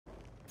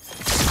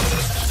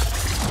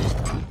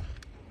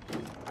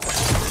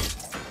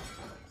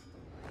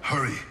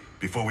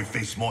before we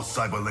face more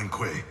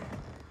cyberlinque.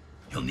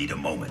 You'll need a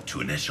moment to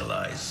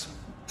initialize.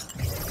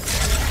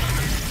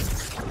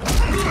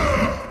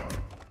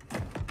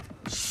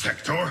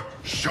 Sector,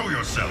 show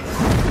yourself!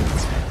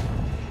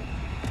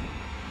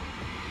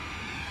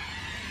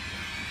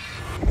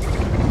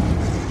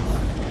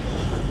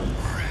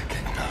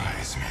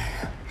 Recognize me,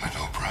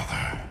 little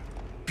brother.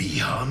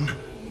 Bihan?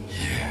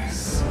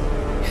 Yes,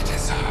 it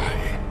is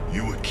I.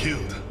 You were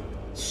killed,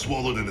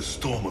 swallowed in a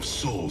storm of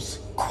souls.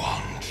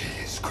 Quan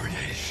Chi's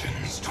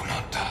creations do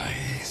not die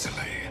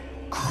easily.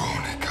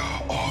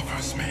 Kronika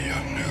offers me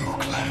a new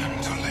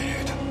clan to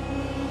lead.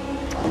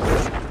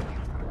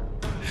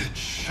 Its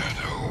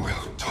shadow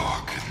will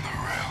darken the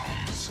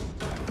realms.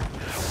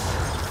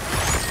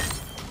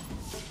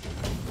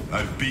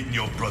 I've beaten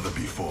your brother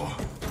before.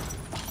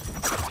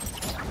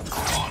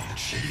 Quan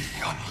Chi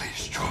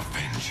unleashed your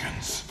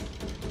vengeance.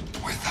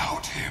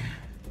 Without him,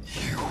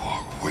 you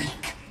are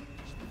weak.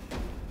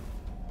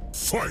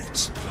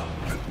 Fight!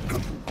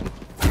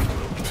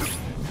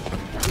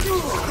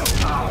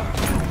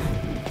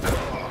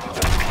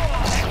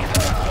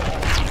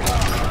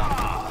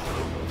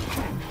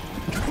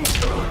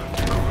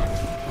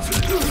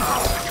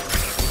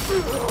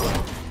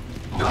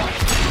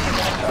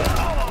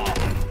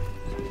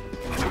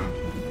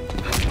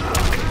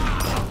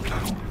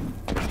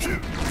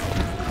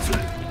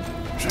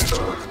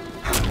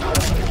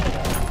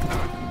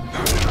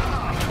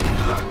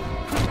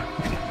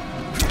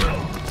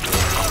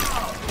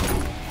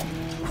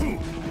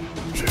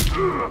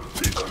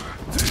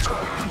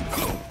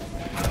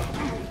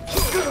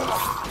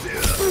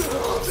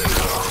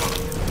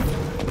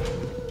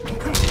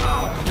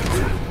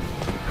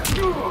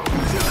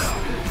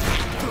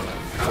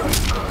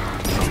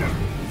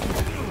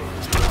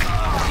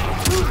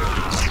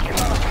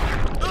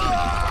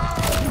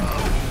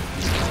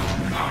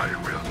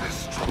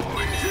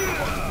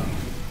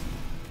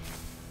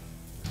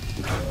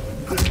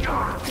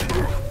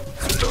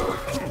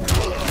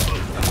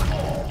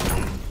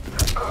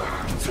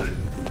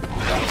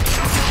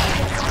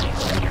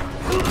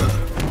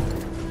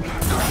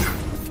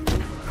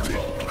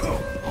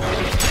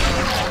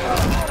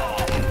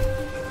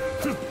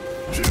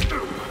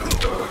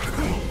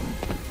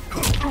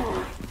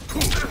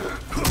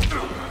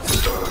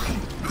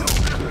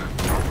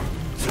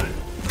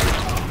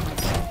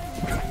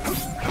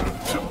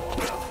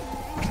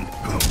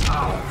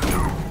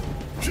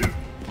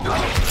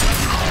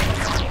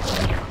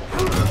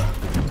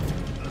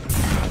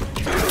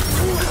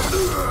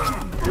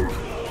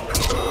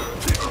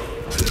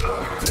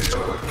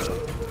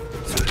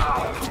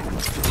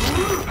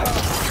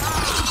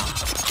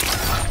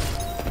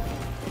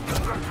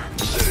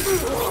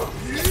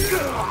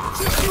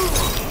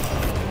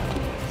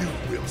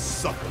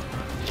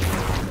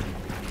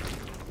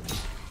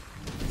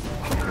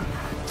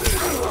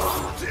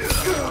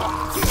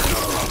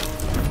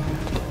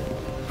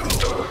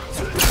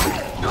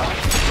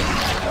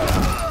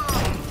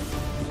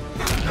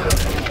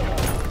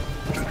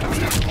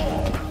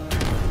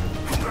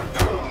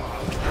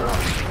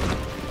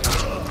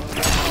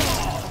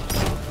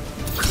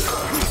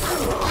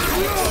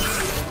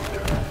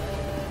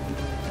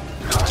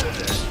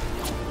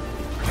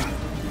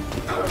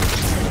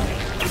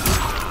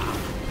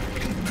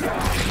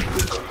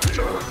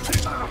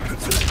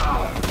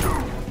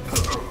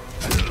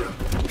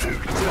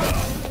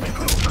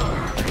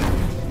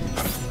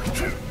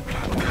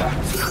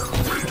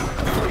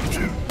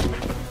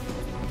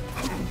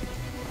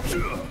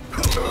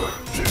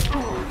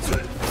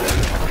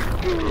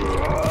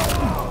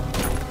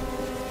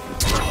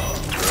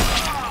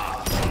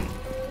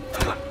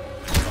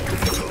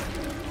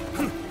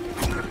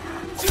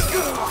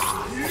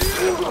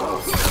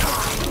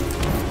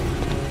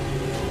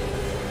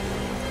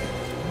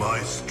 My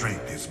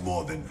strength is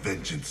more than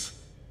vengeance.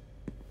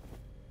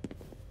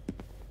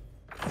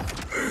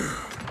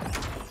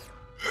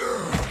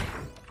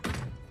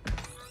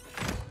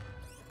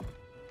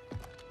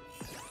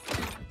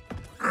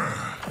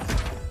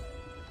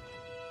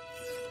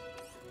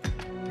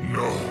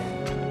 No.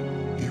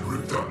 He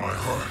ripped out my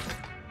heart.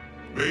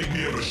 Made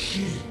me a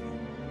machine.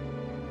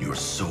 Your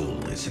soul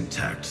is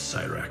intact,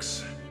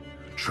 Cyrax.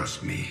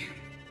 Trust me.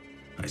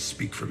 I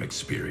speak from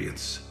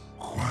experience.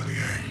 Kuan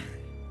Yang.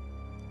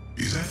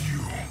 Is that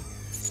you?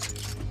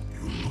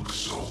 You look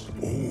so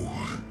old.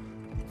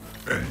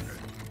 And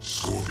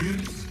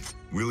Scorpion?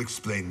 We'll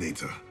explain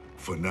later.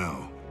 For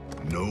now,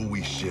 know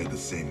we share the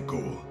same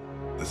goal.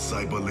 The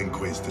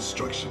cyberlinque's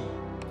destruction.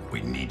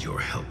 We need your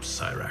help,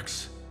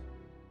 Cyrax.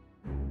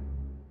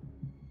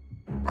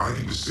 I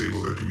can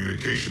disable their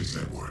communications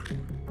network.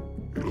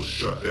 It'll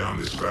shut down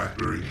this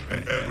factory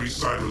and every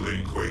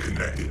cyberlinque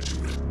connected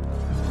to it.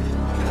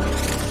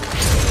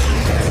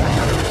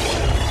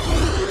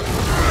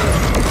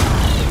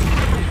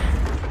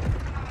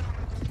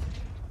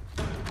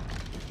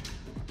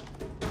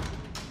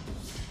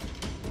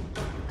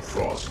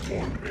 Frost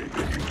warned me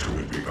that you two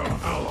had become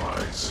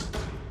allies.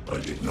 I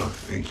did not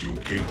think you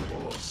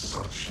capable of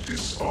such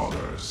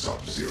dishonor,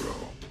 Sub-Zero.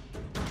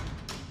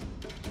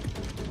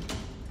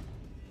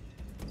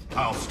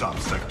 I'll stop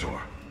Sector.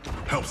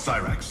 Help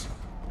Cyrax.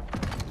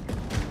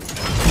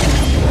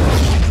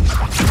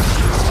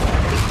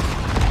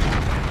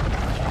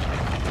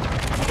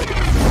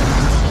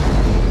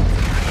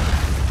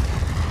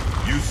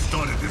 You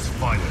started this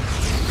violence.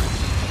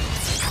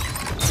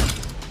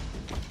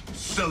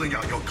 Selling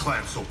out your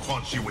clan so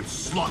Quan Chi would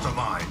slaughter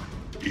mine.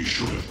 He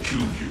should have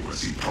killed you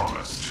as he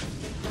promised.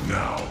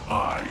 Now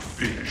I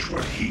finish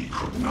what he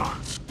could not.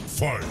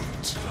 Fight!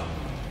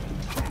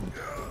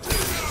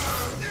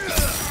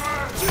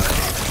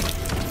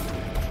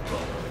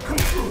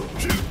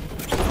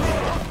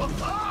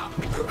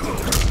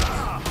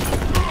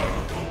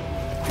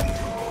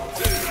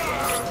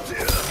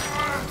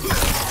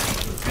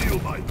 Feel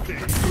my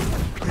pain.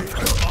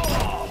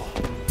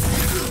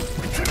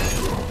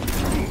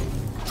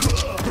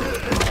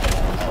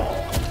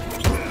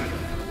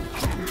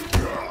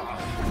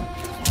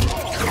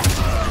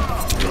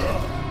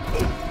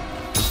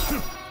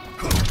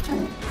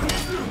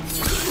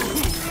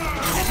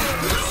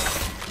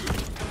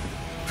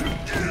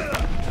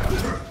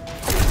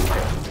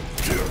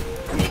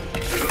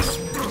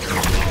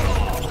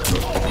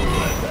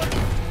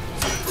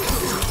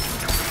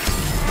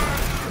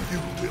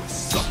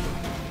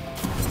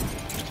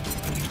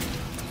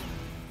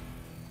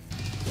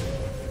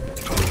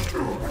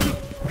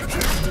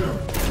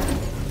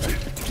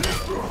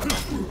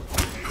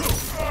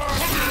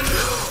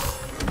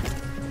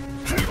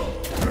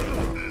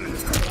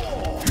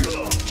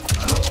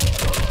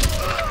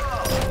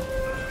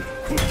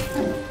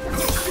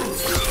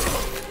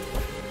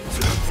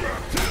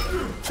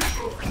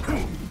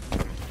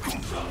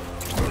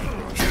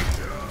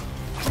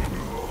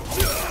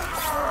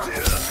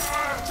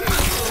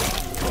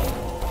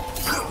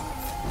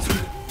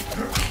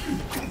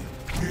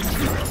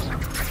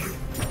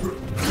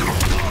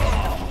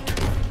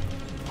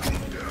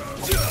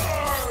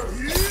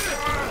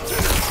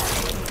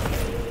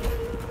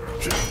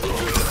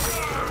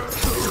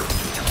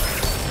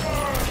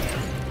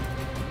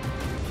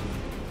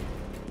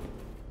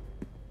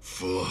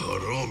 For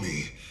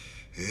Hiromi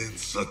and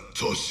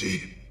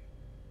Satoshi.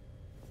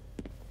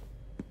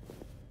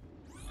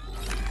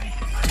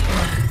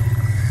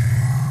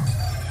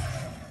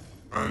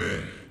 I'm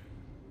in.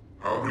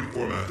 I'll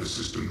reformat the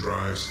system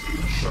drives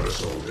and shut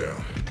us all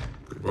down.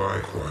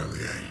 Goodbye, Kuai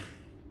Liang.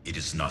 It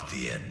is not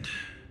the end.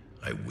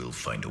 I will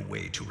find a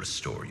way to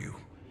restore you.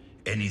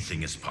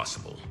 Anything is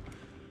possible.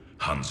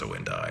 Hanzo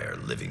and I are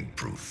living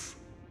proof.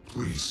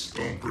 Please,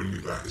 don't bring me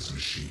back as a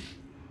machine.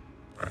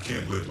 I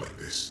can't live like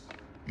this.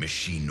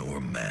 Machine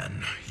or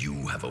man,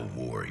 you have a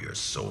warrior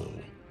soul.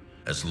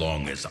 As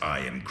long as I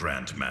am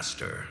Grand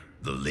Master,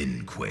 the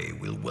Lin Kuei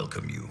will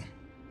welcome you.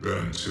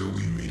 Then until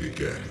we meet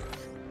again.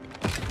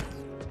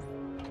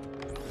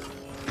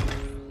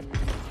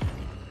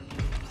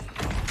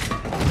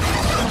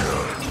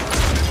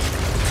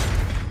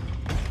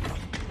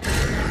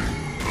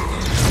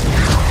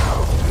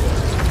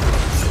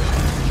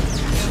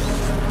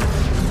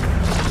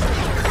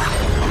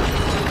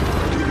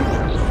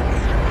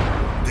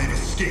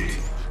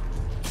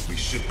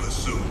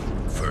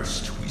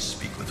 First, we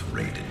speak with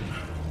Raiden.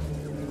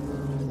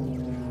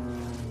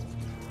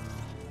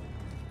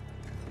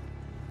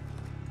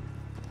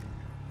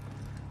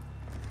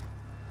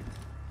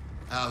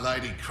 Our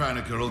Lady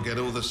Kronika will get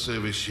all the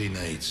service she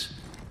needs.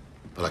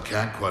 But I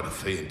can't quote a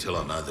fee until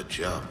I know the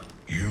job.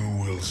 You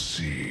will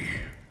see.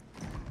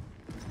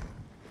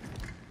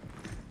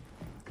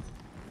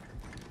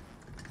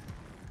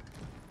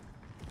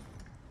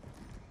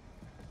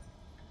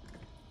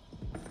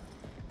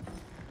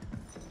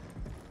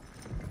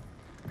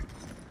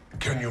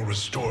 Can you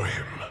restore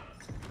him?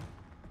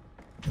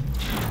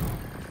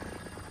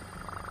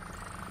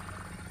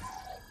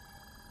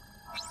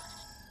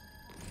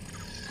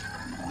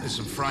 There's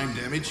some frame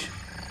damage.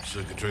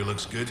 Circuitry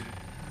looks good.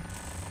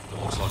 It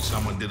looks like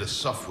someone did a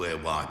software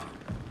wipe.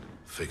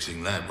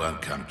 Fixing that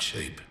won't come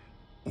cheap.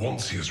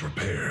 Once he is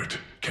repaired,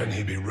 can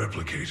he be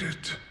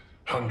replicated?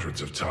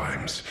 Hundreds of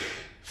times.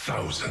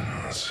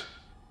 Thousands.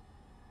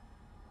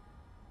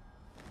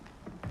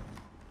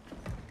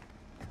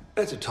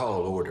 That's a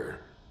tall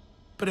order.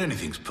 But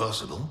anything's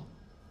possible.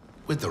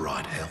 With the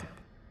right help.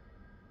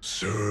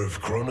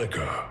 Serve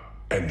Kronika,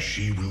 and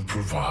she will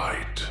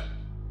provide.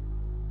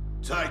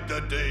 Take the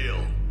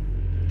deal.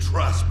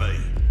 Trust me.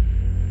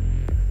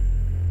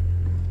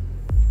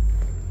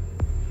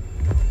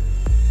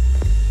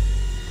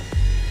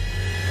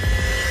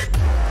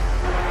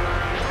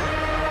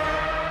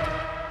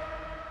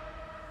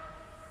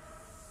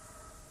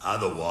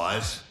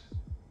 Otherwise,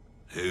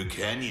 who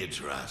can you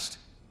trust?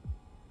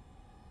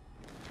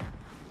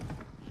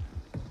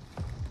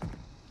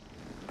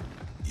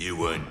 You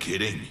weren't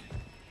kidding.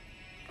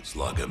 It's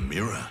like a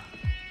mirror,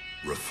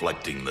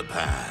 reflecting the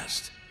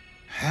past.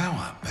 How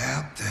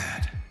about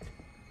that?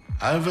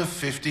 Over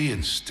 50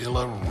 and still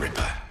a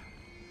ripper.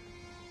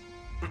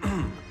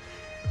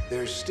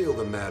 There's still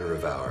the matter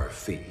of our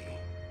fee.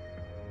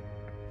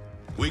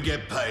 We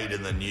get paid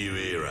in the new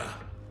era.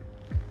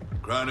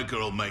 Kronika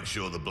will make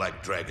sure the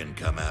Black Dragon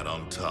come out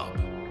on top.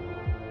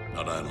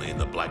 Not only in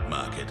the black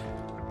market,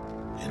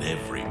 in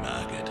every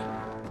market.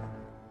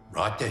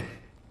 Right then,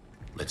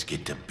 let's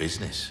get to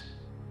business.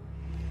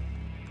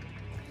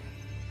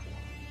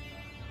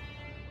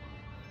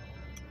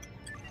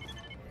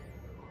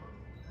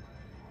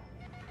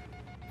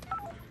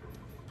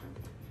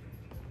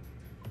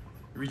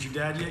 Reach your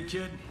dad yet,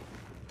 kid?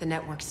 The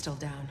network's still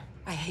down.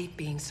 I hate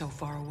being so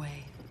far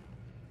away.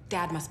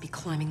 Dad must be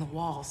climbing the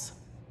walls.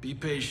 Be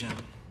patient.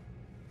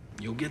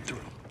 You'll get through.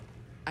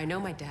 I know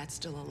my dad's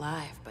still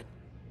alive, but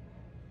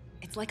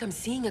it's like I'm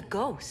seeing a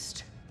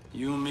ghost.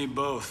 You and me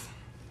both.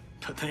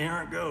 But they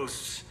aren't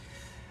ghosts.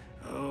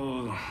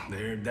 Oh,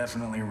 they're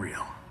definitely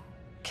real.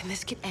 Can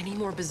this get any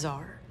more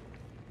bizarre?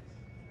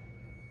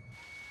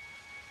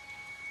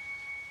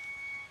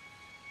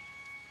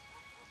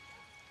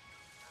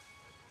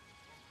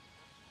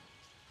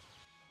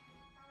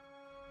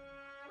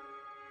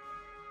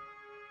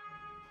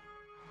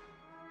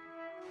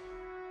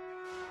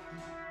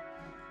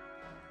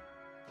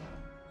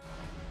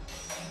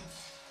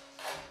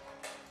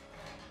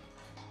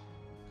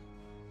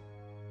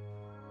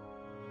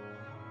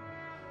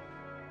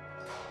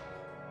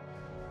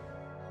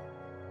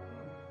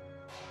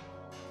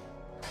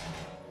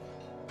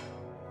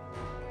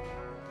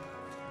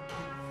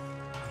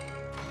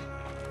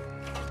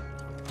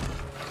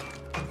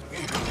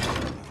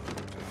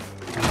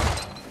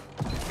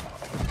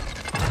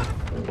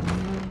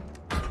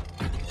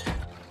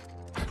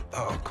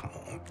 Oh, come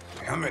on.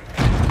 Damn it.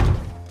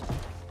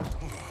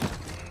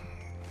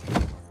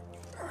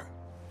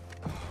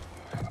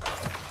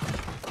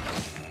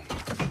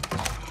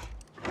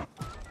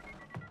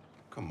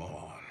 Come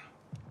on.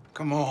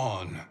 Come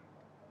on.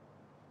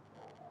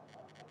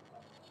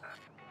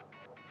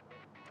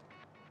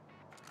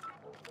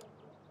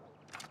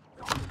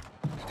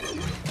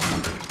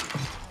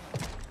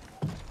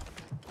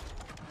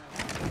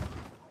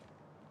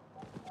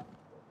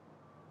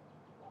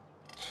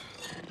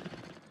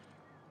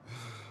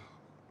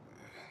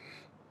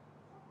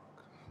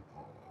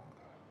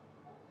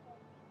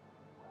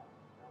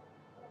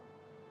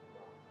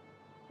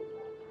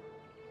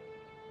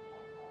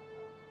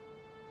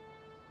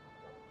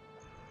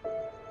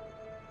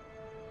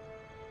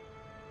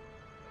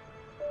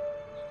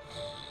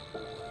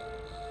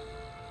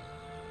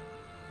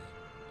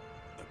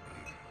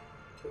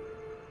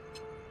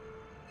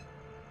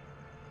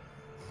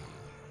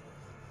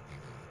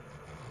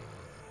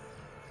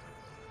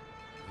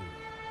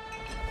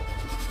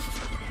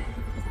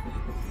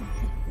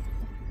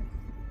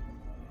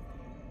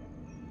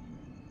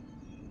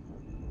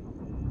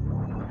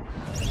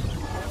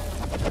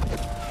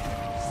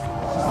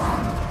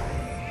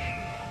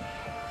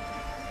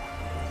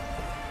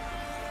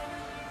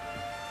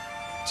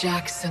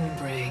 Jackson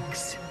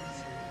Briggs.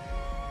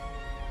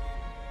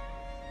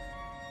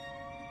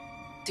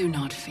 Do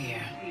not fear.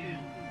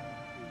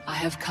 I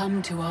have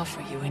come to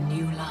offer you a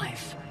new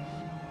life.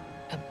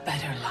 A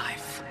better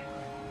life.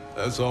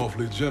 That's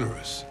awfully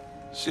generous,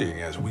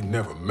 seeing as we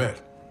never met.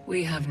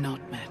 We have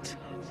not met.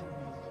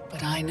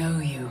 But I know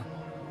you.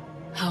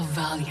 How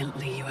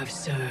valiantly you have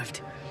served.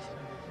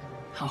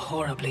 How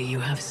horribly you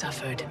have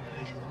suffered.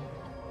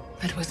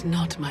 That was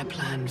not my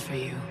plan for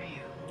you.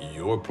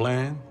 Your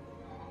plan?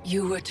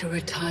 You were to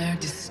retire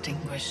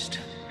distinguished,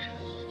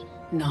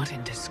 not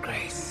in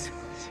disgrace.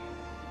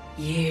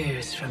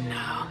 Years from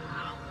now,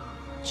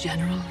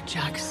 General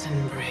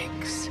Jackson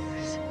Briggs.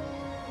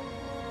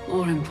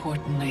 More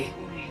importantly,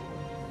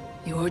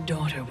 your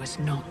daughter was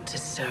not to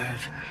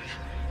serve,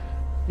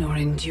 nor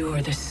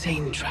endure the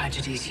same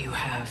tragedies you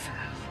have.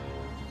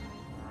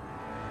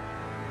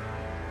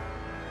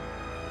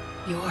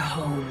 Your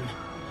home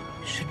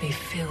should be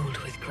filled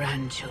with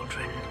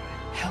grandchildren.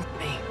 Help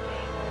me.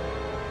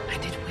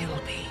 And it will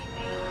be.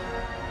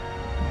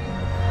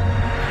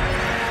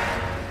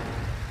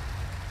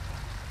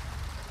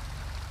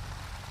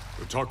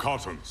 The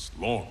Tarkatans,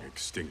 long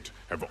extinct,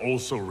 have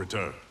also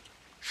returned.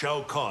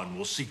 Shao Kahn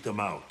will seek them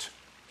out.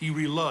 He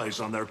relies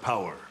on their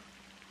power.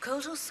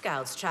 Kotal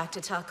scouts tracked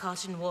a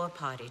Tarkatan war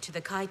party to the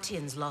Kai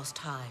Tian's lost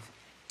hive,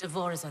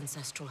 Devora's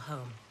ancestral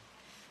home.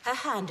 Her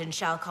hand in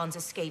Shao Kahn's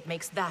escape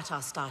makes that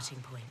our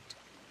starting point.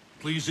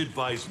 Please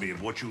advise me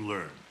of what you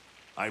learn.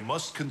 I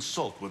must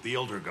consult with the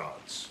Elder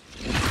Gods.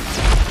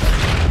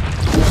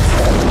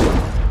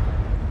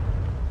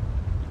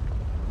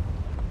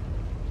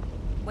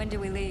 When do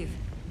we leave?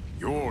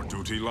 Your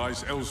duty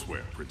lies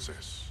elsewhere,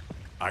 Princess.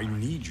 I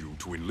need you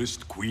to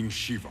enlist Queen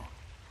Shiva.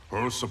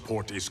 Her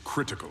support is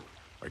critical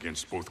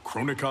against both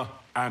Kronika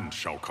and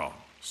Shao Kahn.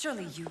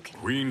 Surely you can...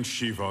 Queen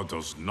Shiva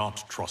does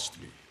not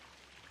trust me.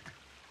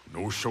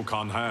 No Shao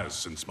Kahn has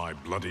since my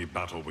bloody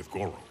battle with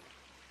Goro.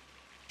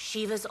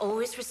 Shiva's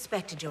always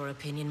respected your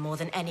opinion more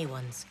than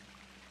anyone's.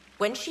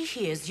 When she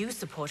hears you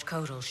support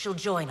Kotal, she'll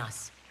join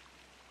us.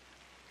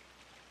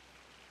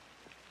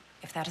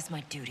 If that is my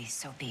duty,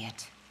 so be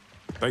it.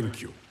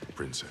 Thank you,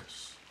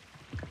 Princess.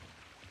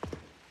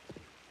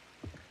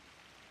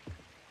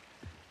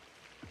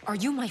 Are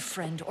you my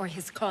friend or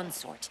his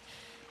consort?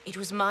 It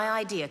was my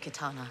idea,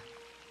 Kitana.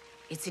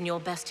 It's in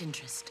your best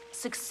interest.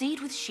 Succeed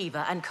with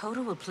Shiva, and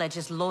Kotal will pledge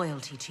his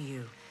loyalty to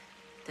you.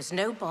 There's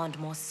no bond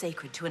more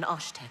sacred to an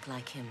Oshtek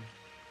like him.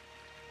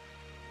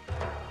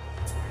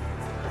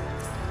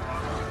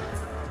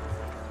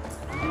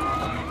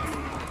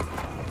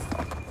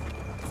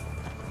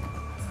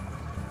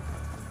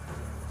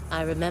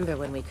 I remember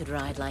when we could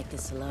ride like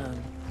this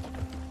alone.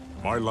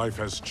 My life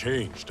has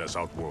changed as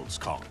Outworlds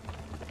come.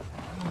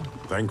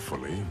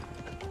 Thankfully,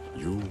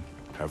 you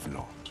have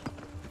not.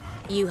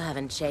 You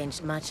haven't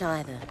changed much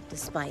either,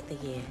 despite the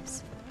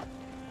years.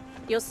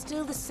 You're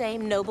still the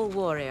same noble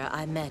warrior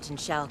I met in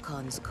Shao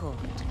Kahn's court.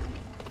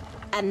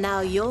 And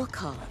now you're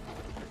Khan.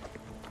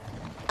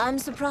 I'm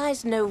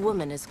surprised no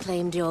woman has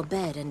claimed your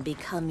bed and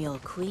become your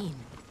queen.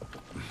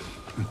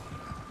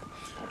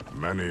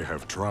 Many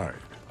have tried.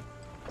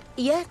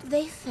 Yet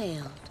they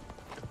failed.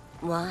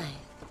 Why?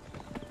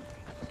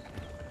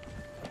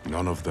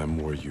 None of them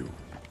were you.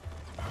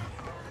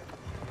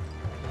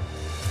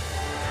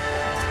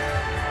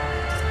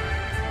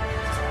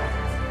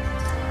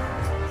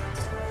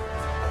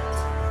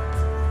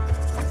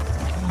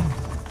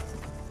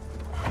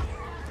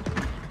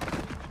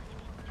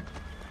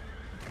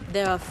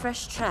 There are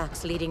fresh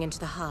tracks leading into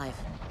the hive.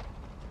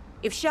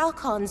 If Shao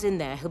Kahn's in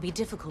there, he'll be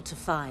difficult to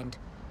find.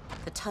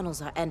 The tunnels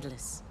are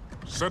endless.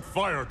 Set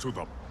fire to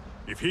them.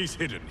 If he's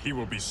hidden, he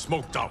will be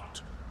smoked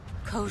out.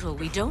 Kotal,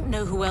 we don't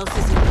know who else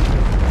is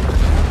in...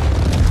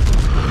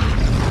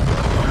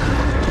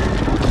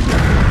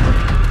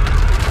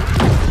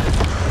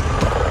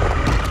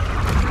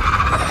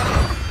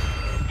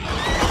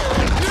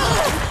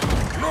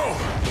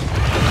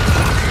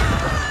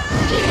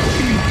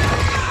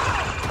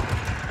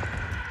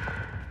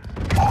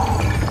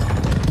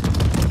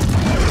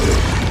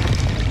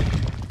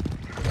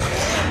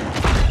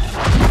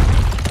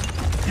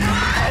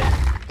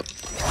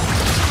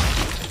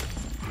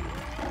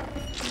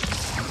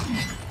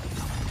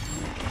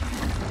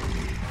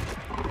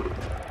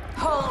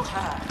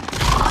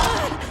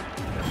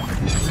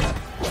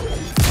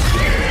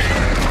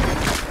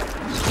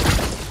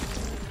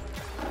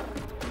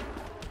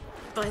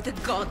 By the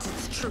gods,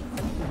 it's true.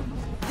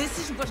 This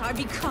is what I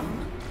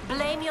become.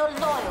 Blame your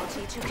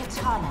loyalty to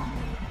Kitana.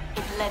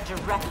 It led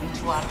directly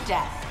to our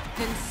death.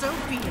 Then so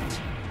be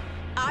it.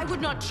 I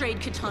would not trade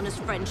Kitana's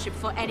friendship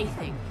for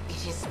anything.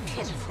 It is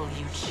pitiful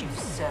you choose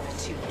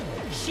servitude.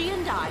 She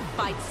and I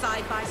fight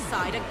side by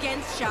side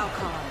against Shao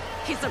Kahn.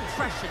 His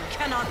oppression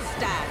cannot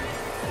stand.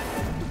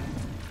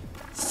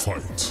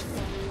 Fight.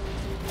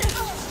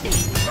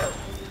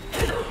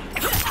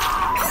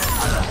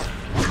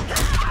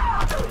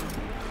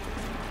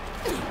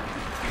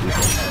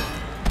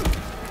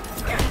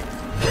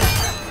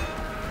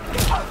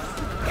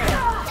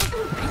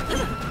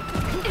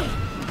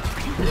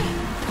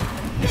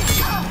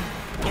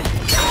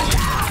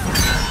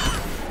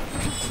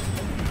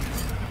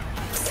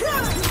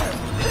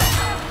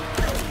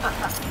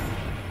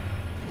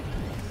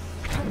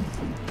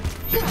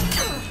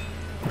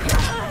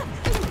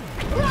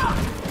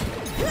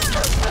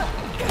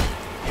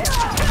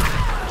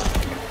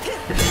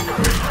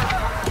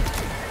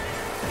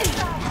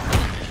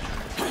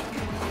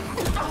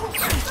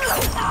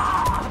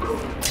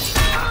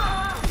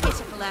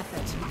 Pitiful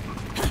effort.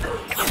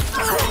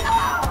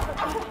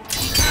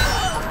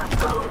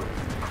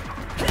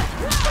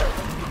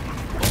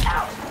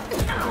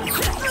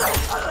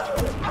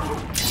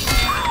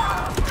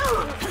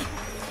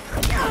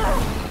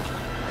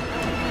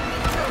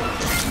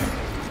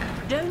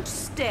 Don't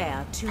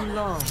stare too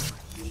long.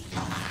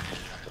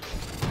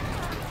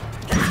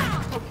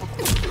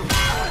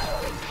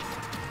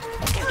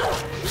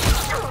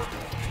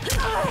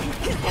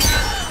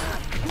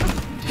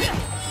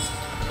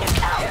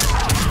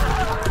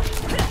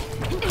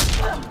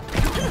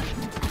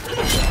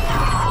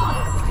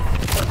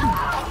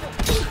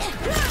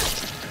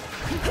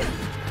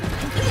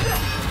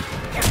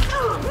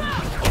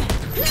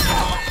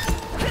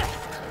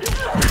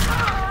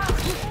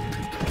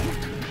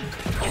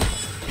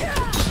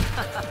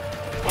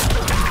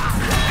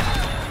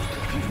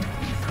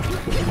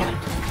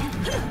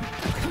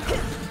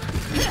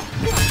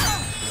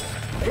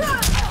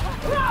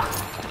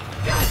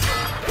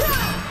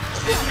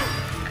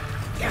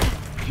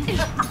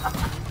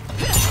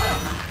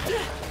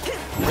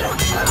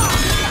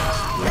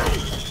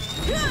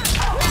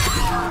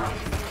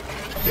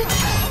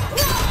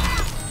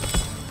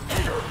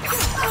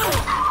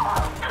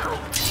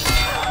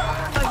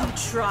 Are you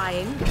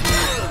trying?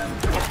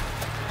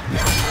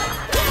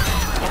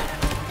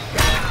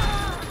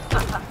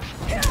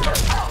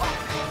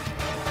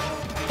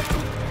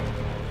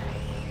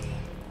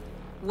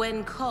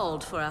 When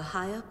called for a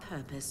higher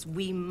purpose,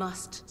 we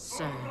must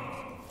serve.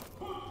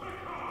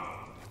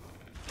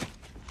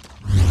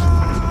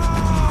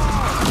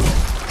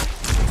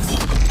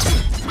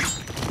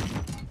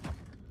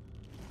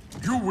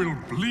 You will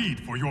bleed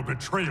for your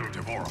betrayal,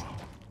 Devora.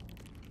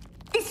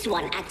 This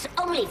one acts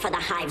only for the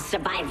Hive's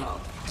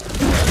survival.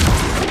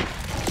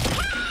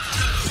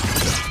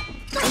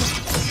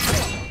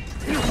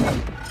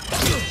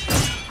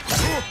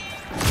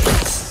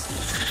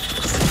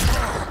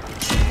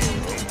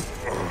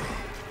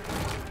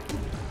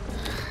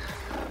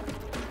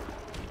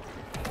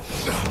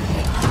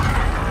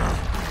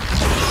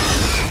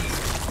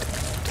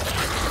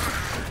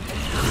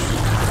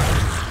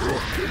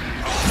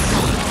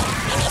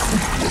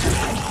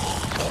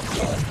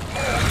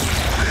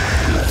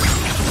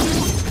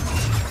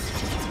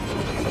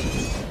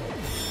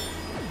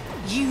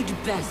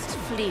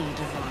 flee,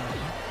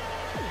 Divine.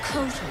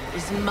 Kotal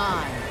is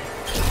mine.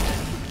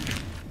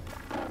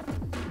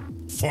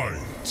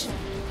 Fight!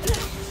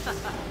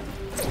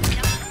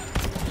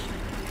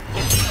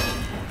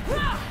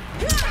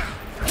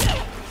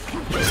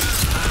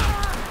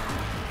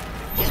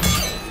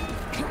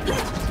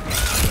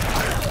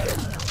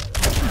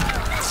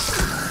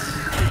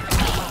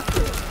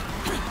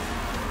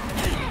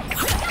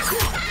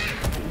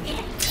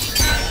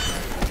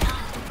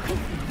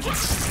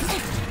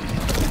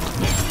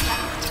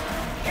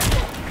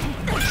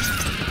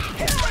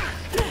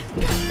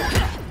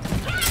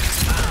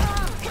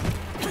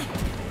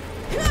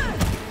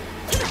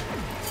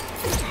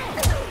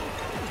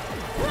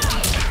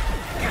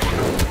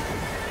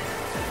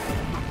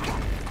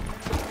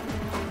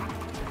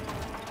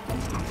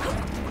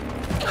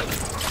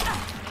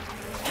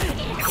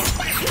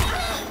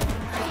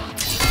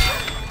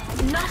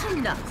 Not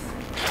enough.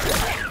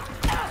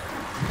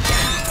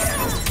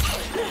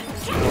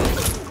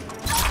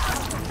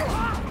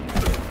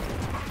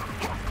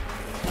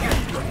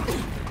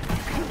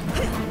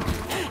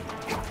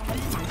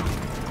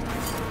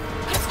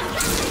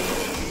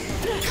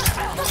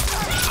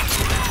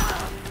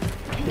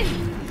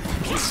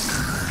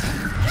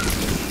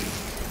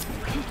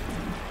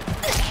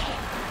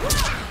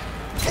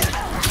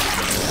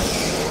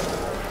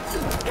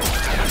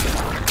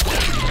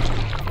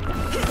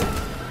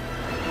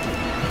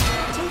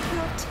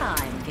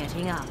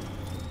 Getting up.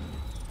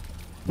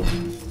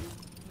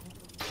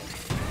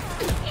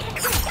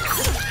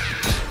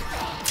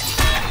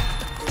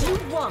 Do you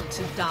want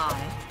to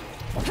die?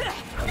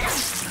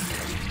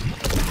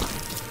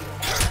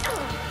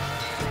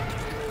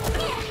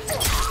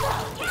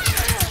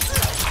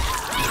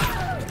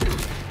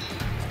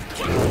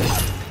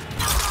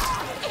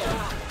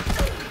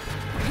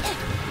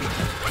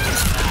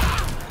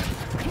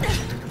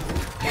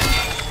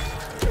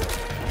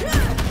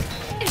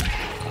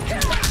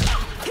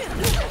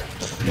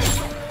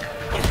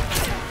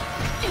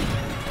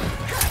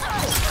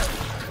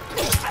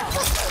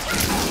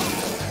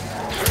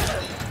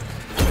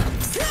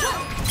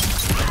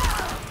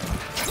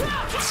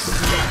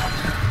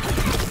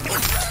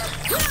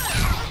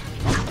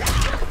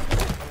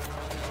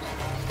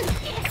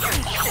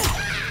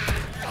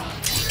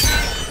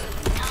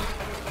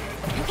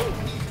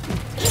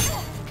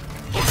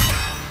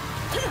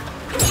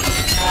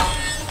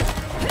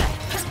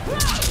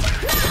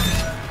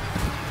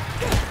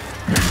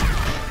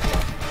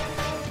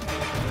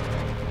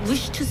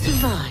 Wish to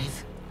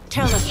survive?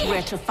 Tell us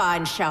where to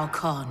find Shao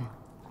Kahn.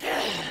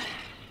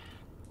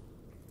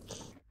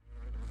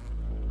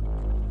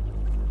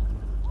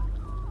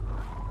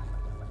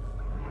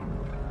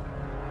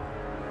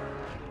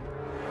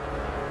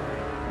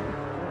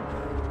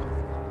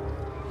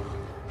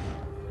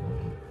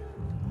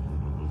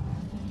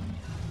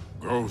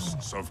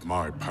 Ghosts of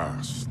my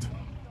past.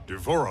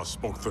 Devora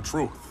spoke the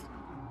truth.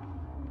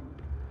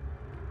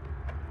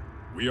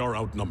 We are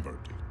outnumbered.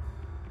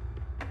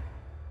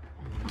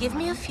 Give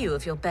me a few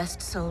of your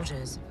best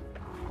soldiers.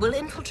 We'll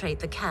infiltrate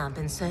the camp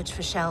and search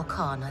for Shao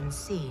Kahn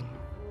unseen.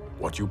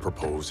 What you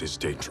propose is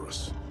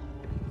dangerous.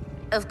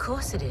 Of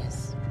course it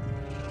is.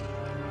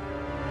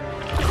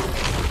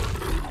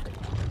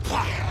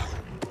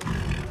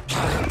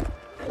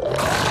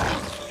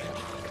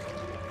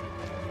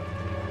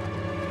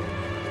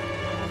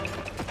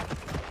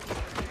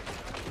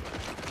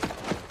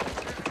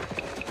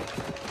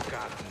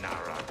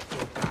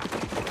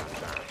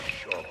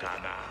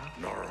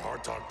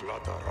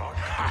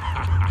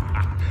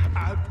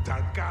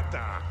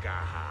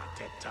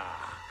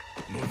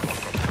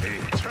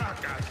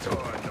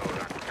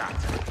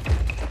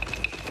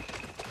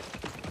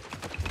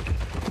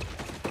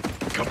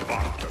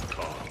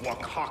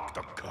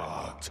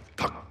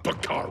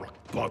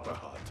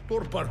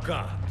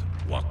 Purparkat,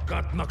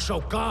 wakat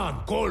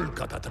magsaukan, kol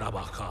kata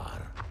trabajar.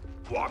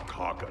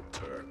 Wakaka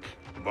Turk,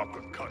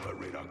 Wakakata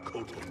Reda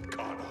Koton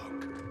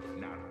Kanak.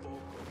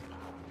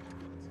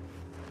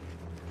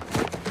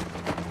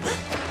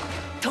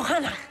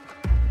 Tohana,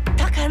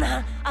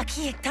 takana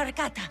aki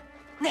tarakata.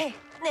 Ne.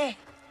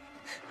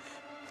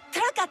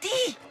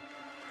 Trakati.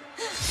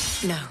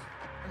 No.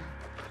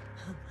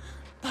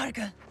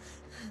 Parga.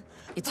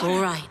 It's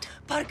all right.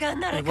 Parga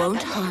narakata. We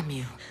won't harm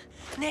you.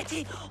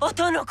 Neti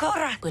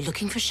otonokora. We're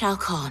looking for Shao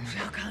Kahn.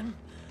 Shao Kahn.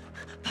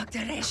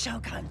 Pagdare Shao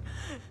Kahn.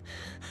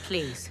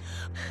 Please.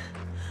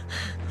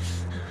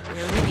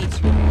 We only need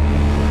you.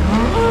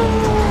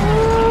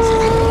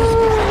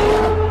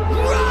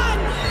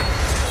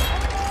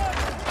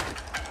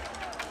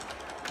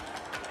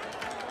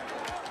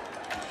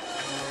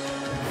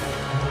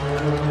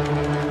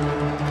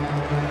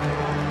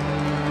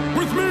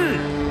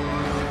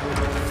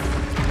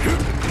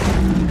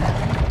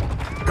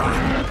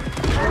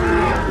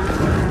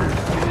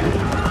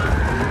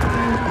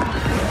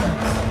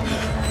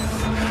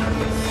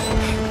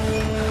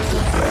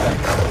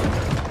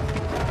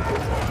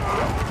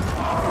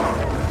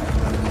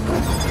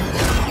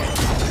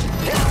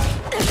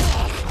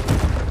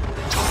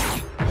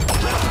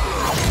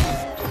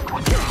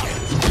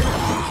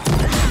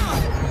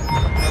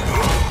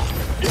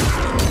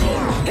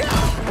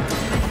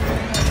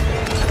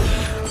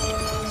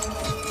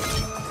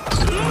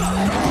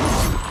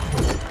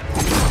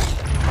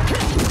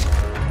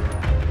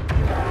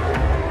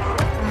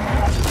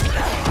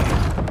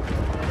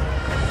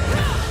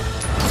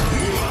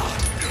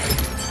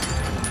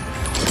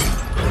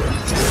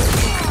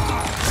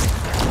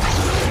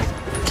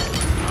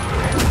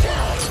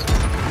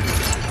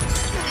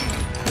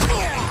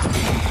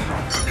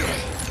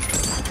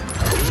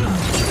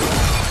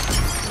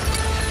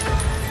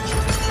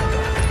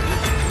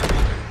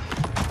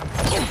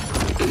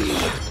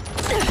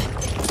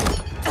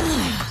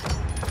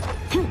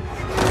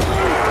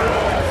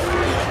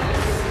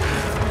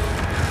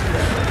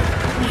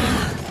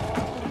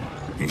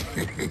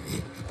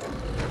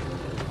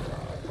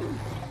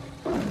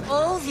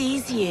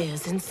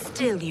 powers, and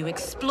still you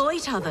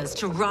exploit others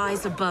to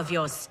rise above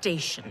your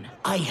station.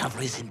 I have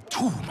risen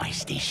to my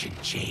station,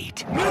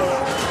 Jade.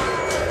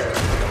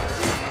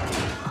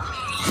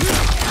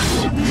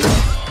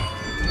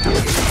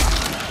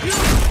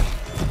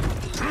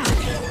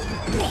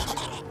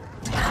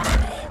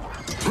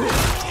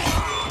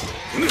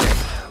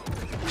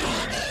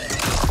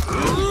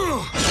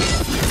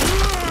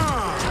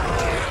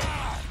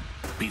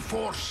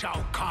 Before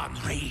Shao Kahn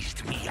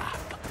raised me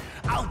up,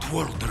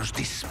 Outworlders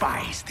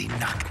despised the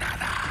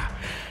Naknara.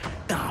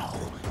 Now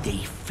they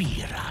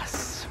fear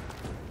us.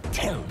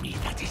 Tell me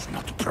that is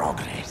not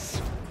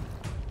progress.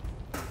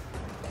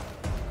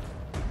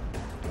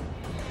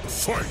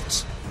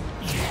 Fight!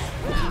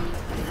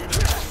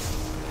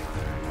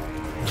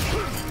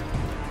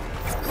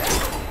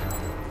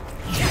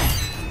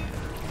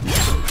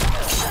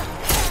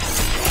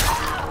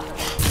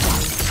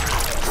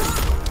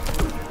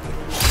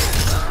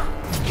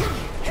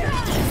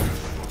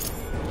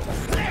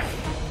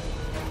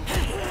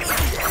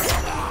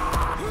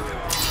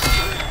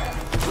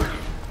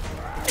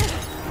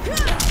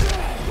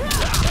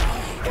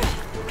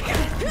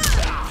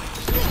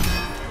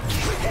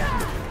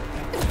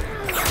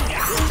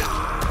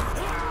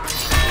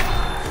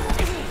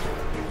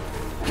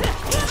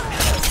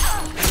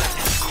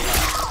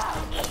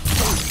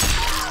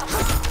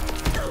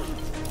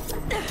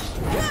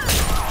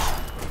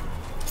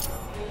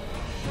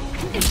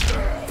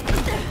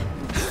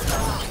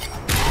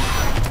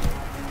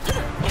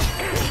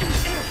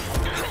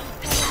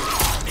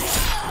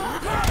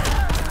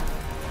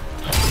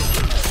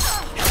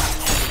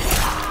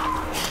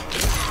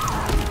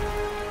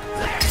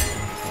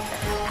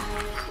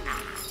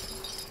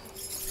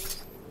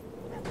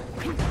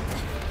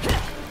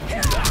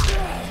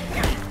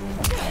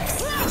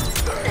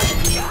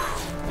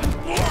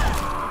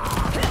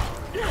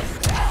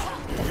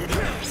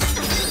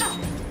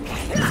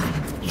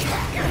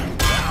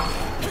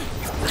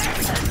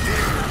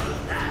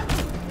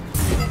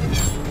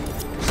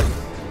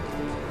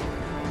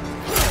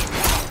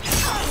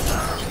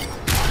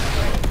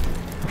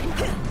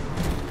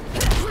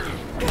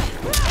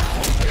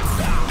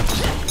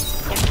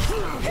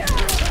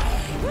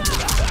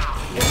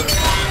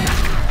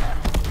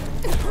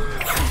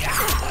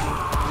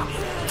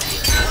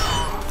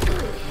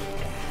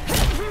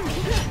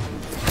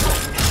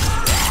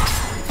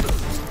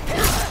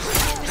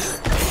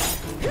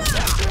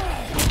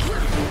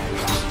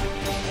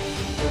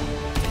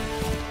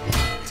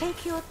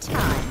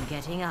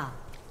 Getting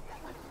up.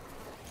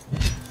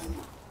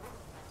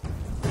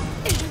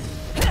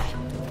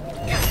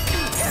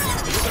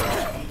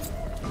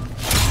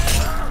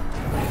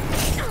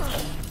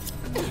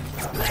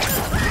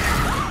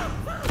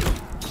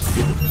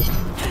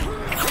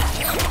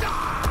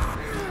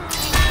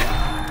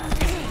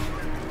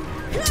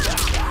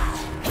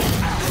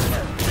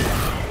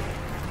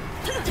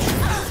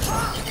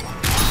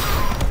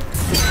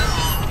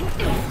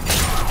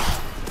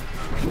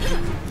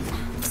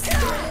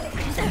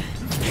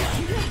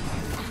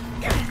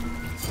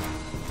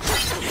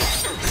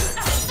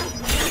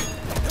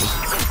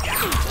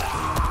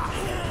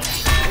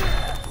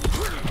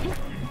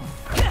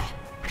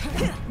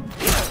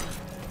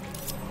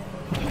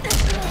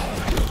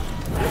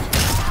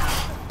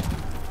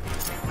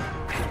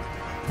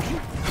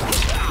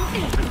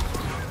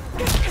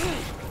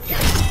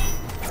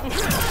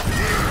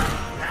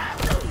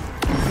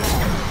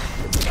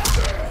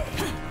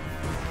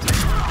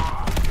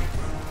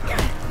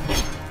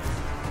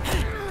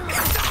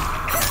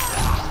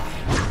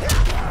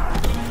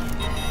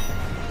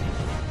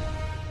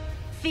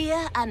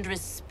 Fear and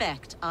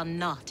respect are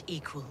not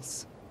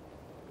equals.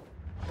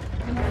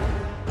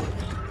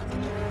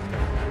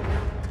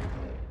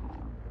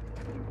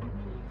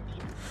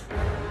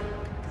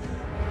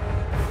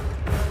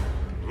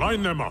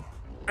 Line them up.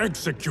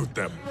 Execute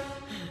them.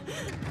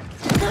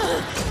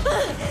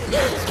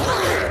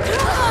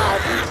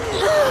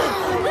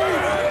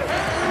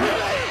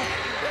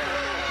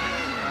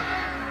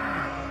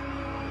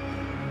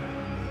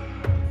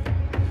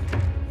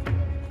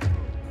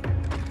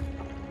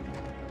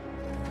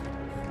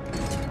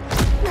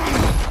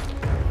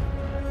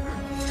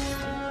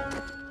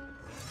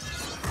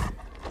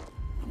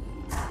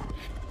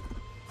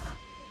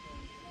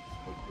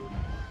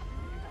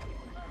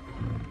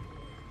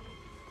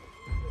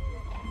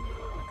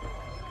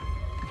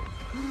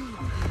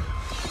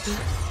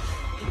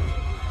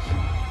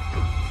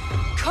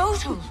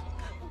 Kotal!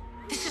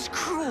 This is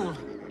cruel.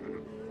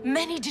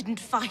 Many didn't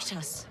fight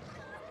us.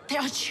 They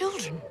are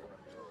children.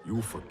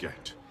 You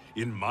forget.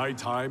 In my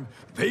time,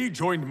 they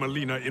joined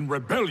Melina in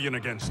rebellion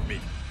against me.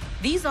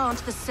 These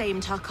aren't the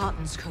same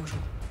Tarkatans, Kotal.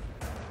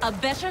 A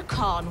better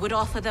Khan would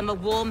offer them a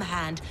warm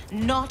hand,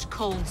 not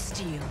cold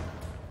steel.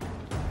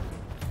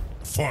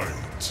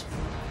 Fight!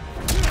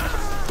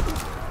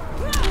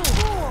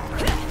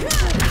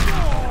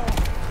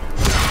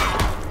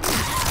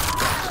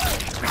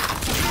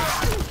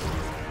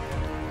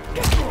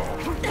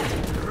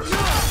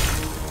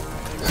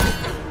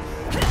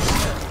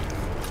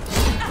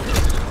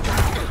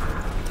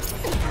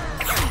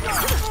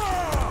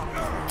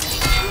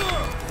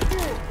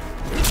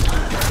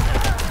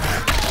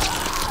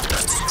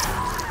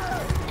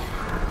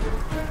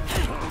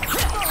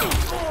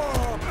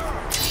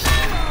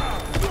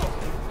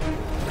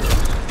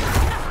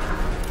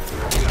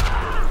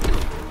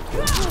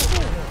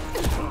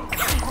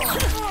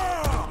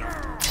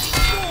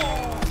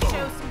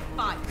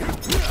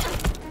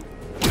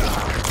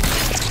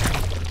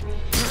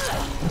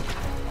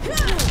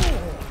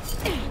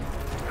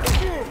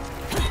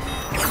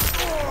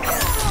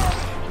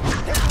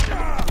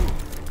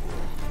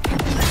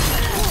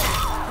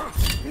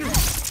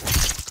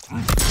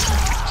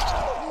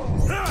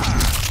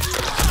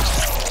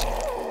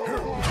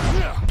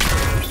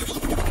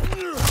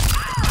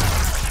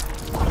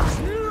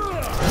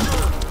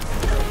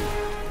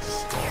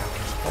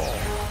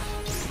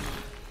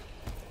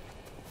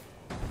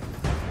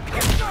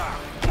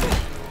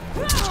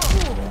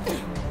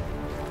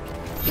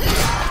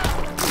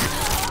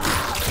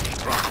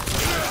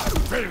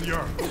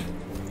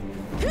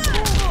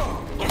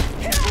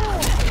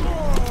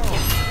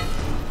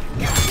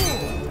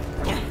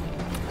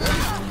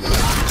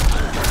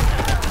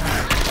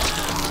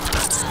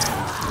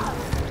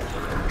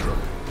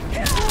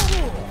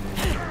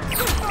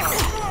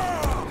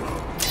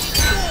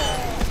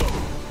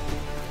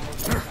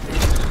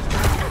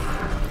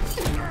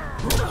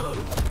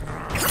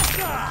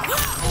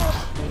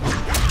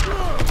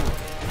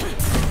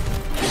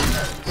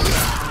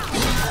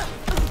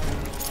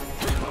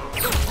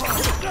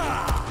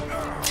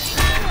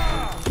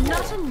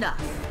 Not enough.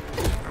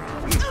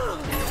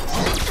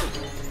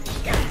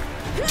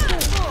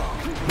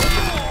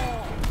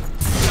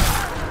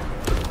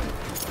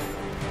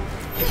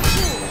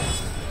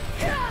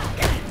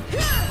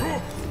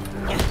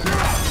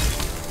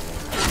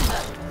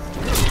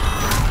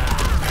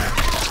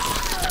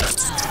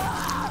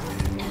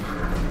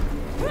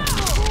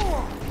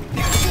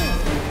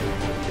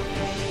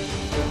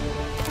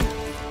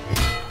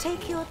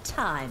 Take your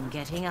time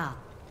getting up.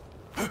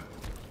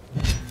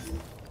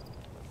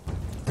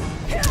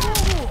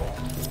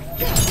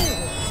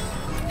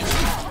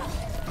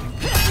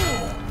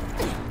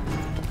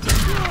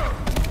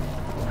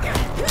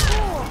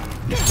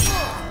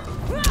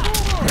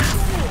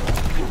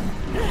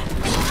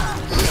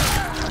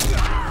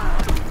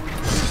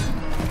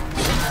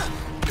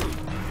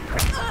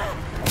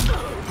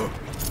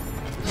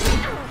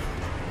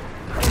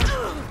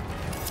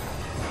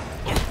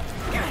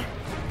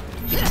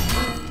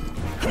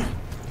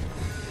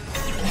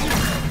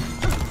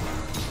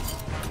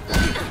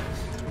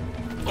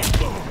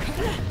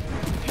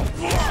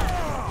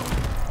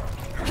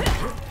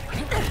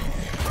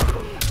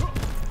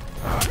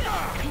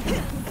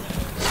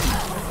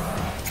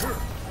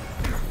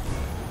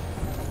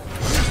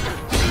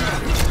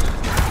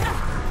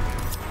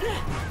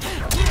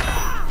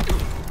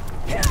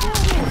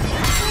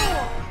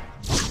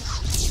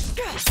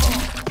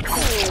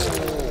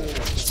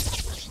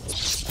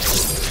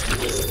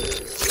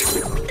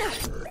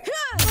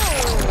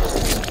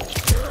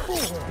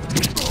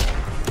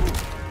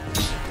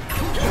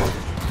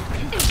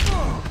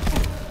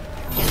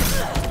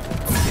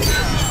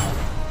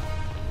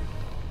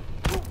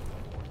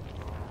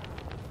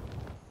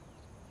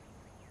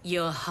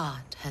 Your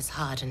heart has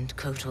hardened,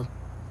 Kotal.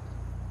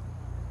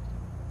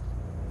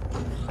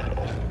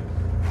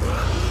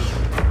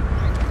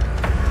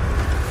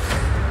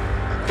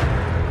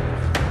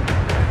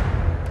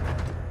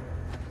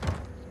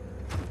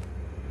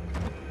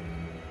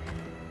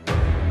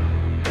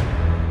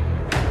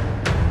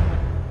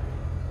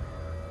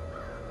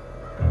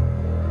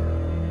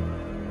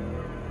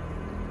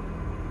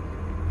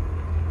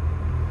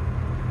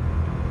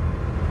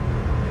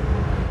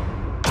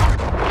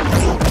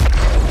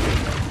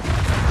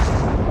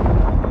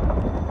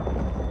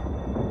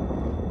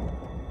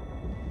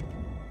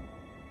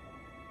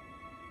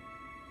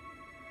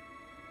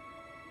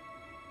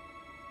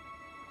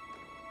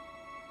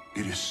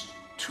 It is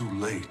too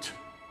late.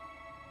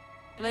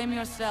 Blame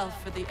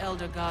yourself for the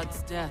Elder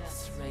God's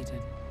deaths,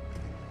 Raiden.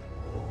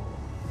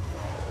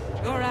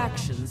 Your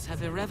actions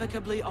have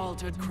irrevocably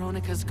altered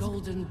Kronika's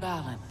golden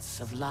balance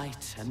of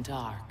light and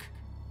dark.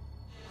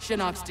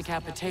 Shinnok's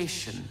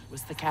decapitation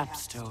was the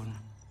capstone.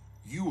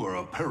 You are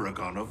a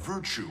paragon of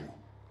virtue.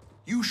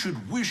 You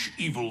should wish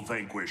evil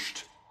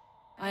vanquished.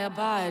 I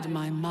abide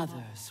my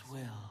mother's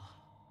will.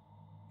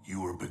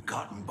 You were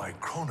begotten by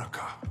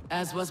Kronika.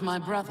 As was my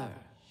brother,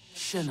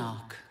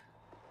 Shinnok.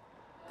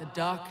 The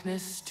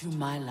darkness to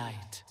my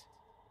light.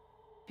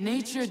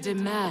 Nature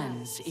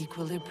demands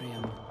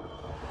equilibrium.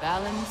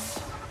 Balance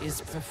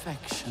is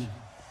perfection.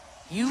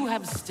 You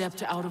have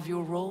stepped out of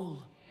your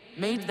role,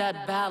 made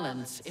that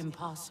balance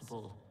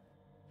impossible.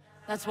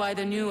 That's why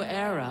the new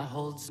era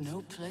holds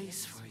no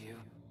place for you.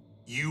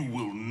 You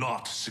will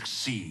not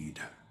succeed.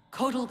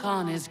 Kotal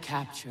Khan is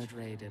captured,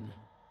 Raiden.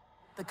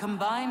 The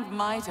combined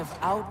might of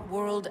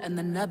Outworld and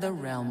the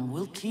NetherRealm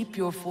will keep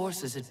your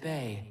forces at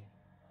bay,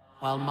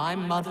 while my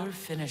mother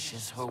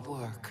finishes her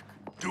work.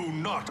 Do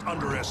not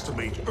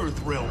underestimate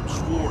Earthrealm's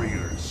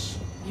warriors.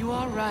 You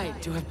are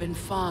right to have been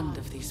fond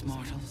of these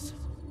mortals.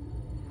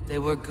 They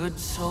were good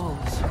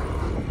souls.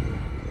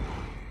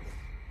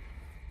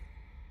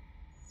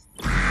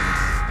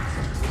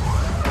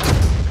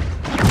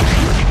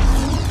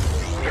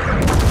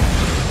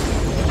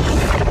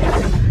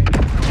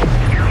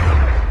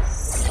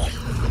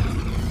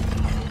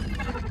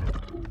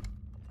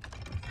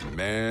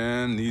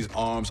 Man, these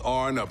arms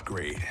are an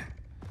upgrade.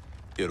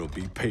 It'll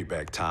be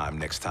payback time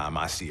next time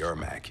I see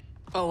Ermac.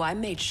 Oh, I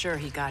made sure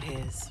he got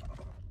his.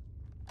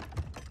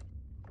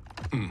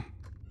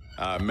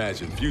 I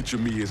imagine future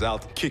me is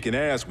out kicking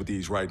ass with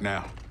these right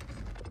now.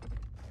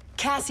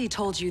 Cassie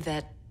told you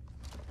that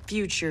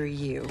future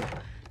you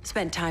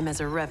spent time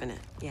as a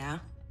revenant, yeah?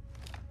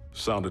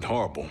 Sounded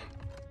horrible.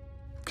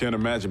 Can't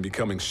imagine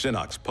becoming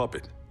Shinnok's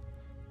puppet.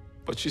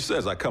 But she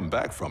says I come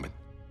back from it.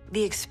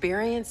 The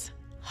experience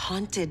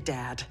haunted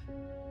Dad.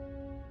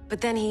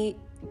 But then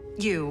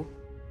you,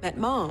 met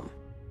Mom.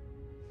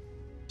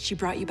 She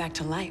brought you back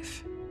to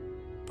life.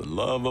 The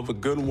love of a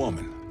good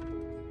woman.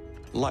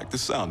 Like the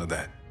sound of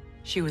that.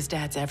 She was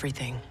Dad's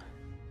everything.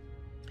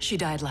 She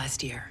died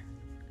last year.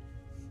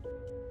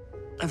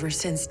 Ever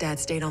since Dad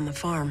stayed on the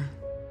farm,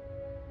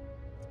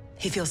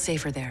 he feels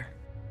safer there.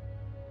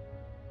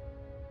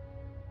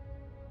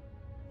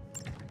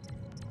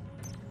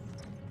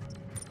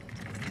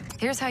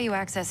 Here's how you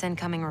access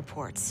incoming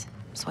reports.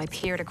 Swipe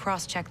here to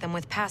cross-check them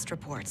with past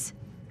reports.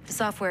 The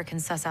software can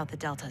suss out the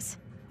deltas.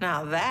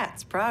 Now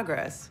that's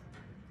progress.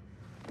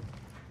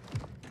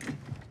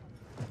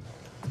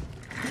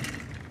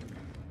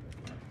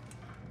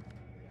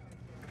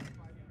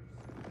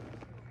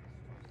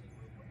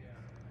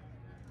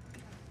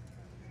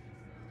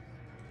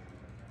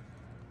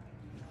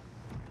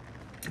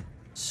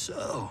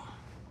 So,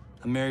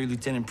 I married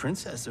Lieutenant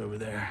Princess over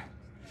there.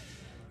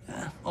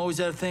 Always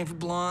had a thing for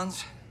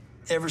blondes.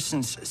 Ever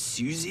since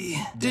Susie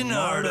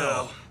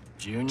DiNardo,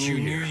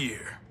 junior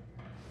year.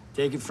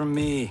 Take it from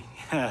me,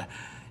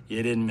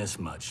 you didn't miss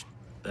much.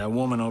 That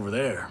woman over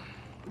there,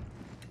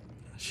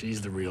 she's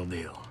the real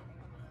deal.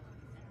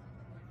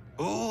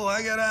 Oh,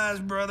 I got eyes,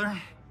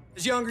 brother.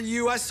 As younger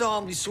you, I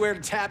solemnly swear to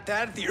tap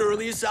that at the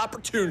earliest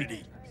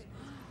opportunity.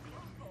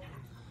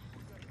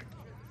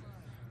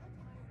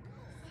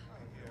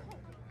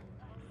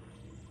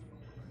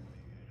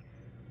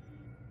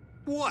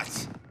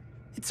 What?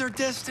 It's our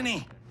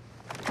destiny.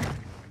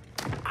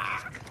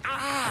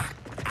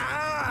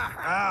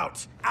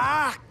 Out.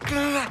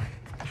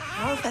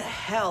 How the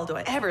hell do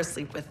I ever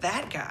sleep with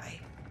that guy?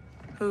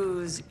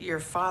 Who's your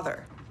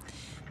father?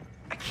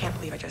 I can't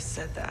believe I just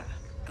said that.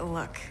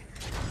 Look,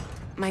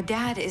 my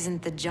dad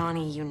isn't the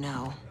Johnny you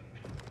know.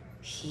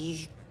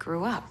 He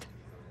grew up.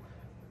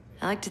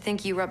 I like to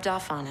think you rubbed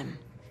off on him.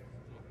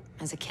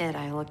 As a kid,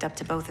 I looked up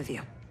to both of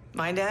you.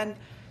 My dad,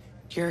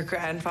 your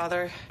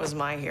grandfather, was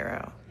my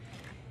hero.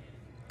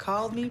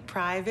 Called me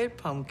Private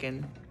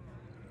Pumpkin.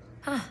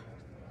 Huh.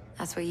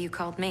 That's what you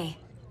called me.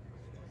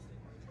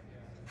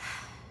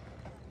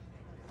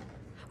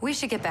 We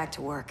should get back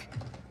to work.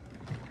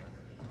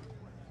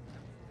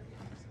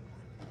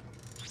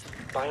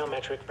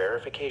 Biometric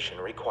verification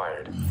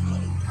required.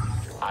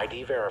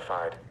 ID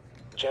verified.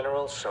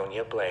 General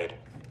Sonia Blade.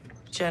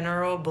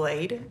 General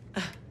Blade?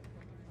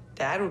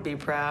 Dad would be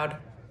proud.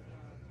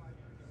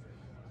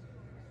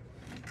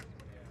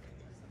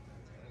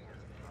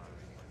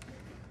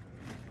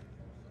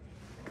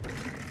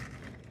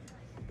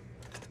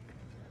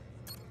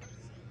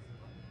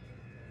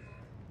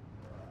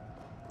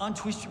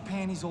 Untwist your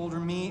panties, older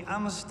me.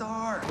 I'm a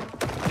star.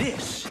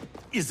 This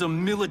is a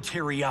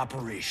military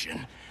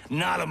operation,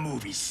 not a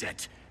movie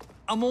set.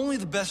 I'm only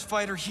the best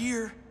fighter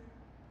here,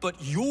 but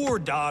your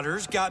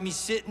daughter's got me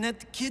sitting at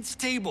the kids'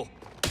 table.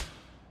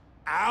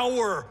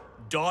 Our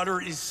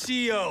daughter is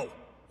CO.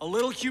 A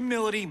little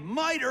humility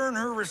might earn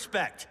her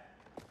respect.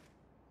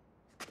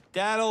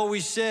 Dad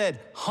always said,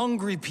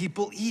 hungry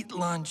people eat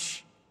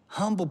lunch,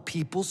 humble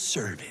people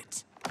serve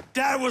it.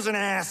 Dad was an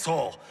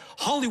asshole.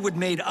 Hollywood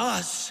made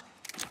us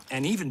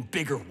an even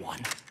bigger one.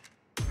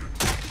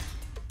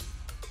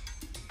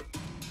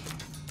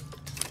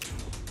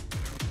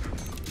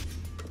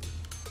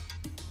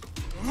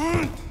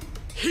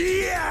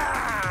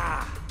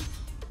 Yeah!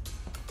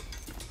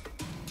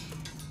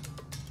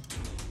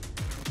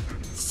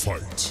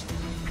 Fight.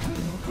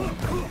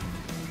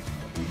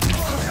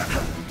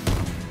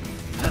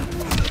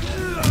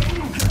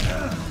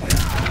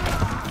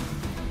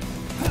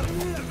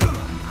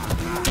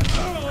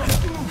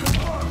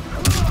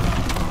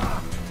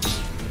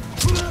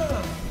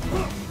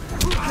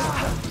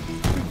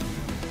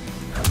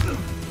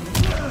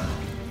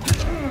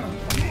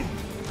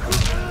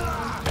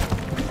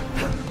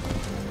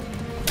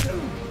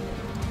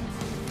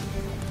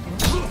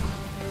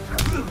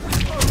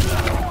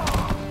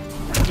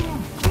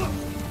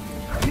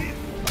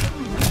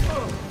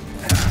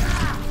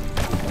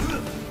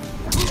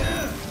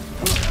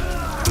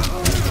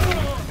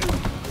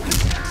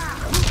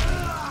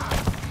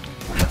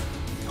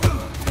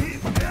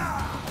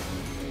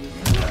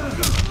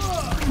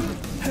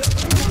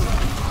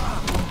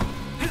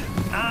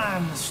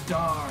 I'm the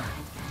star.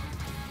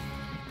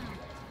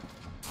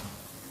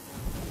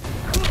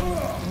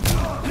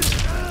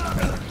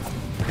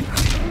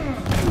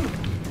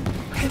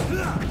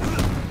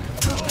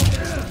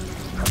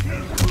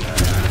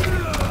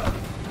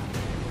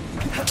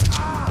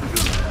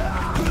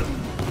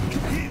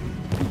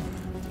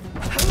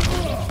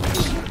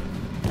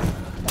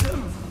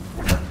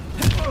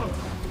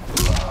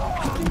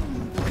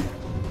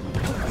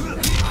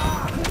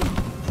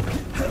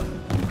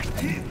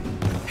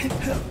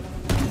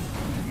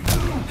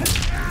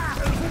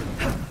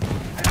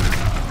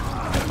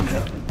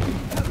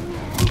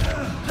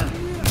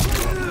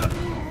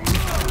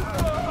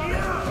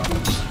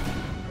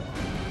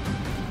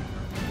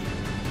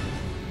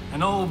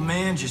 An old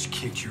man just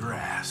kicked your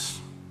ass.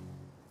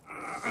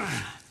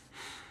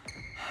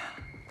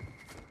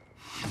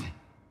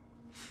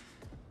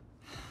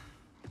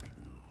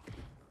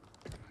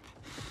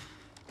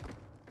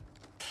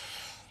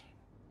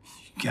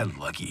 You got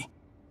lucky.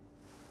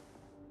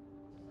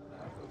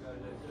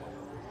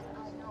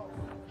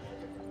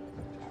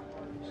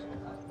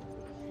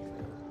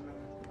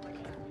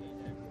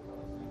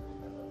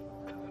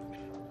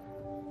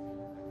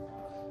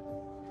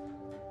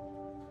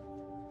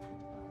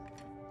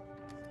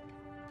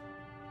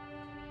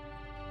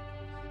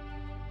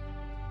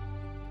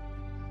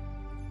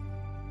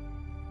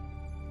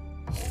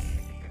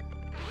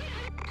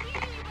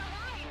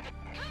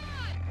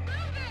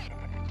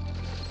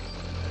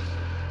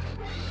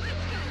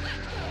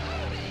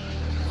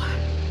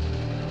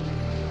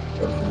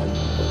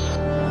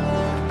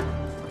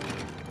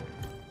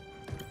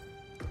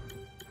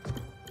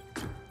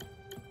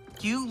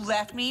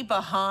 left me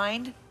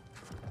behind?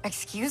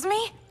 Excuse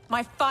me?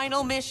 My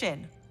final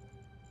mission.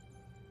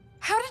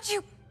 How did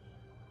you...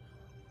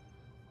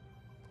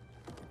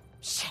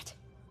 Shit.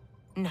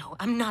 No,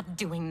 I'm not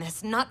doing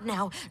this. Not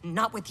now.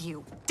 Not with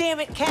you. Damn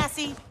it,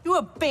 Cassie. You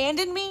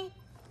abandoned me?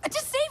 To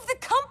save the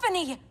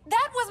company!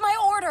 That was my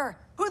order!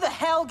 Who the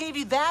hell gave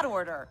you that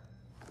order?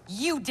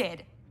 You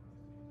did.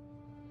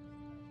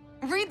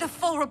 Read the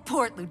full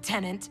report,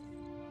 Lieutenant.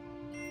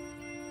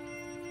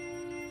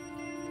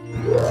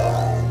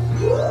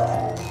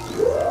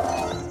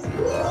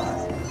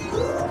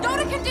 Go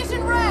to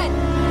condition red!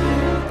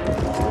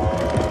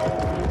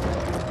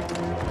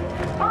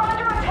 We're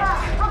under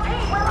attack!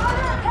 Repeat, we're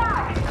under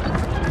attack!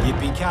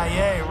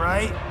 Yippee-ki-yay,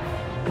 right?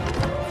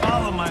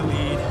 Follow my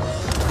lead.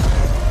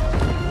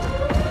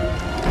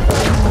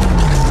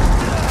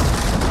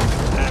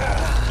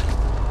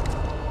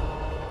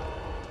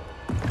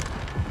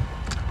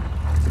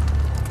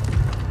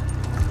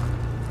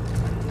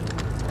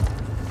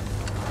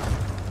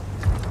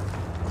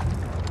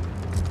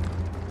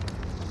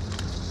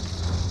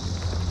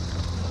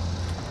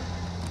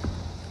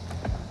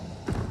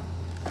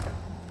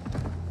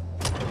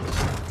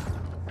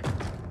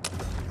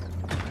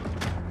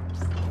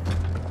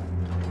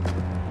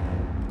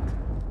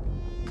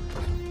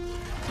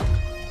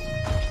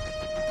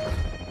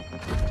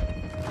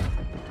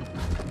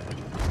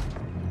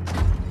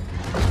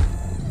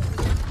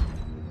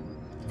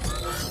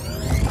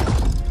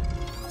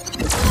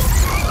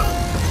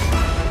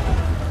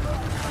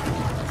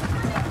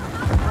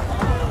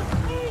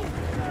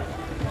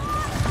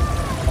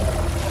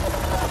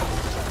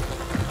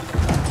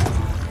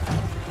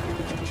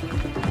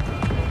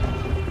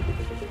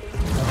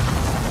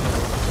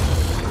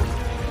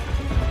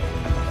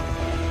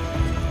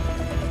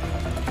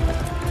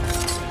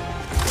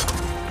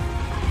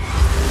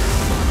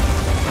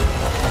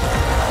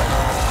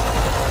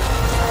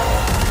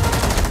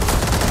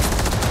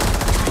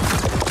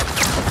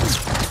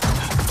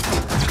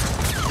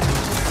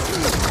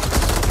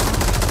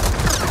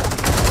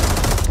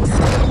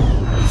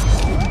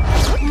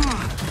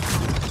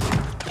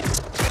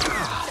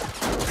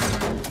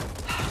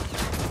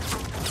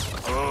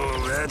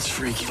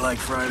 Freaky like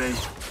Friday.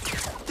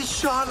 They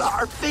shot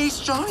our face,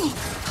 Johnny.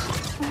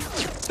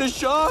 They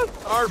shot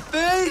our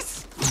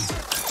face.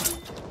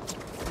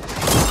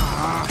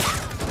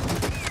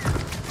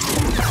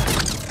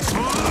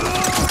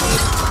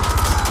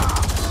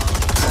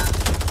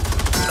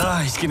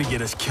 He's gonna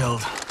get us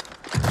killed.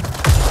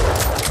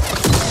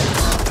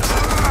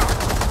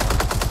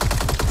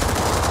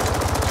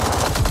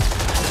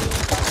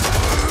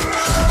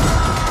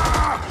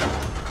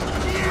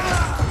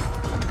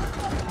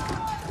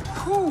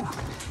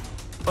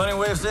 Funny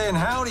way of saying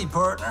howdy,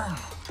 partner.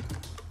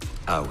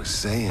 I was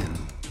saying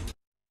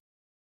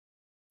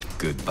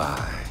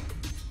goodbye.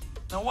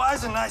 Now, why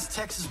is a nice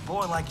Texas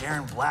boy like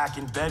Aaron Black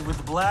in bed with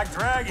the Black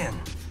Dragon?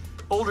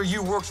 Older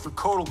you works for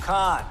Kotal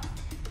Khan.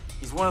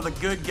 He's one of the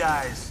good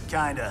guys,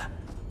 kinda.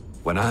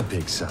 When I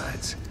pick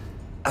sides,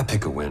 I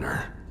pick a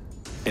winner.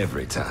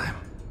 Every time.